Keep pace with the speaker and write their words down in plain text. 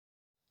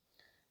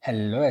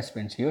Hello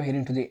aspirants, you're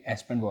hearing to the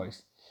Aspirant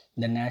Voice.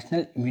 The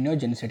National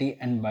Immunogenicity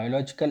and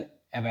Biological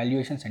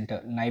Evaluation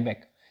Center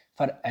 (NIBEC)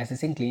 for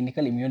assessing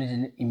clinical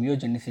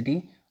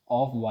immunogenicity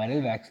of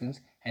viral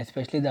vaccines,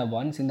 especially the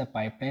ones in the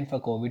pipeline for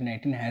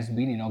COVID-19, has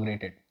been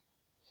inaugurated.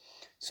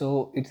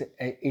 So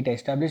it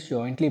established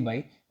jointly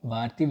by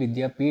Bharati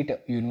Vidyapeeth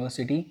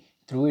University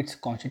through its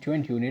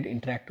constituent unit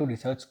Interactive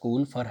Research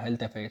School for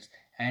Health Affairs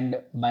and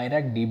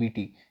BIRAC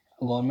DBT,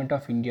 Government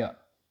of India.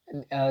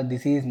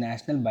 This is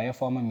National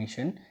Biopharma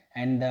Mission,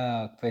 and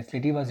the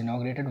facility was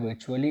inaugurated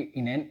virtually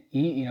in an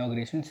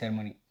e-inauguration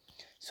ceremony.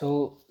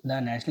 So the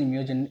National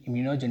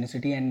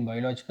Immunogenicity and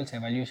Biological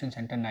Evaluation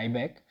Center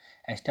 (NIBEC),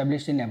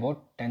 established in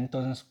about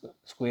 10,000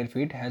 square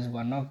feet, has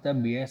one of the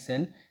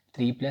BSL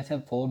 3 plus,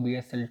 4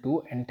 BSL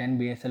 2 and 10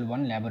 BSL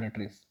 1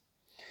 laboratories.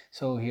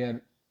 So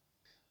here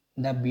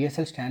the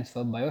BSL stands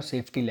for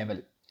biosafety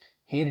level.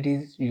 Here it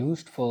is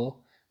used for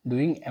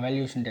doing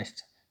evaluation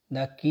tests.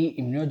 The key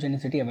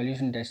immunogenicity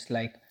evaluation tests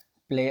like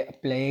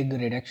plague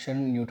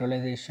reduction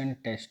neutralization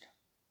test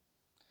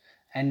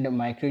and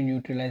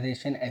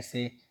microneutralization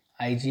assay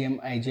IgM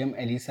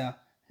ELISA,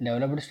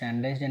 developed,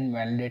 standardized and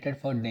validated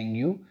for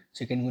dengue,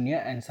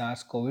 chikungunya and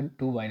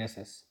SARS-CoV-2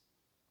 viruses.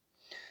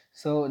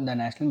 So the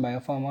National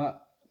Biopharma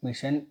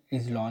Mission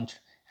is launched,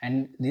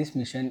 and this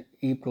mission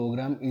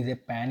program is a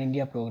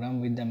pan-India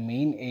program with the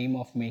main aim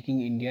of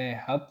making India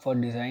a hub for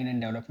design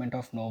and development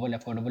of novel,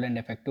 affordable and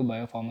effective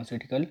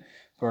biopharmaceutical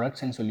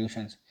products and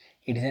solutions.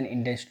 It is an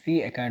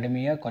industry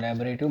academia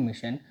collaborative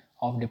mission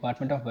of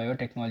Department of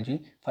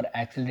Biotechnology for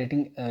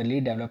accelerating early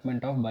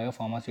development of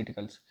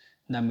biopharmaceuticals.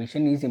 The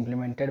mission is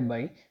implemented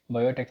by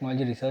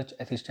Biotechnology Research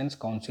Assistance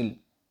Council.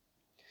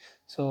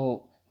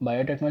 So,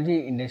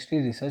 Biotechnology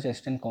Industry Research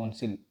Assistance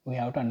Council, we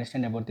have to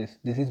understand about this.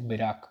 This is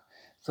BIRAC.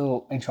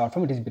 So, in short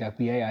form, it is BIRAC,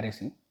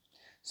 BIRAC.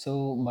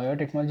 So,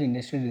 Biotechnology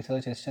Industry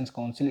Research Assistance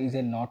Council is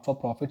a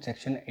not-for-profit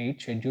Section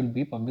 8 Schedule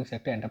B public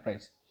sector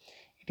enterprise.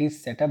 It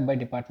is set up by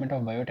Department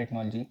of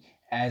Biotechnology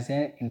as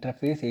an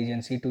interface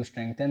agency to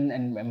strengthen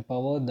and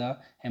empower the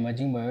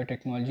emerging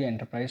biotechnology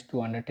enterprise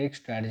to undertake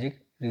strategic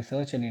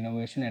research and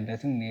innovation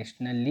addressing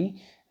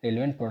nationally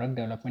relevant product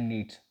development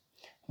needs.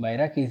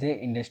 BIRAC is a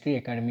industry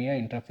academia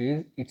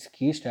interface. Its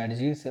key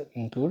strategies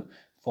include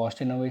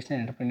foster innovation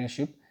and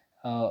entrepreneurship,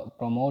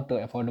 promote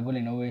affordable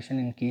innovation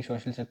in key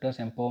social sectors,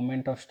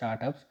 empowerment of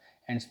startups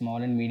and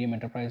small and medium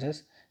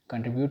enterprises,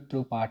 contribute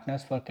through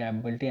partners for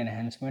capability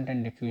enhancement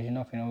and diffusion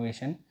of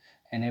innovation,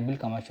 enable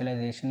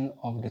commercialization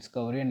of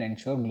discovery and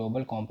ensure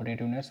global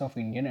competitiveness of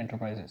Indian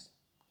enterprises.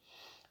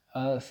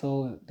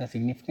 So the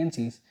significance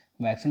is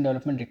vaccine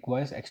development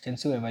requires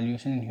extensive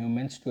evaluation in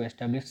humans to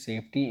establish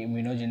safety,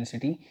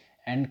 immunogenicity,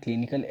 and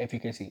clinical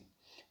efficacy.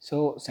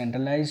 So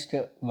centralized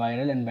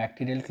viral and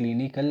bacterial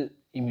clinical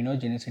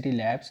immunogenicity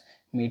labs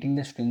meeting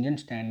the stringent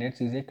standards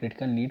is a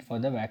critical need for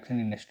the vaccine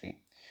industry.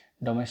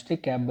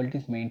 Domestic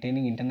capabilities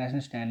maintaining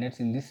international standards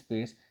in this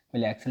space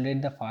will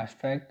accelerate and fast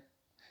track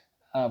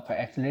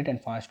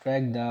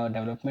the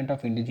development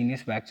of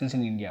indigenous vaccines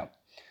in India.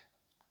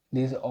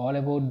 This is all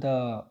about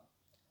the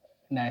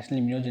National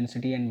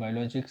Immunogenicity and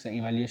Biologics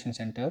Evaluation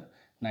Center,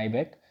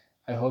 NIBEC.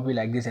 I hope you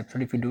like this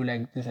episode. If you do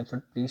like this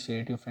episode, please share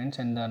it to your friends,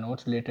 and the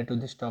notes related to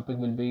this topic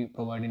will be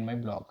provided in my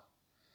blog.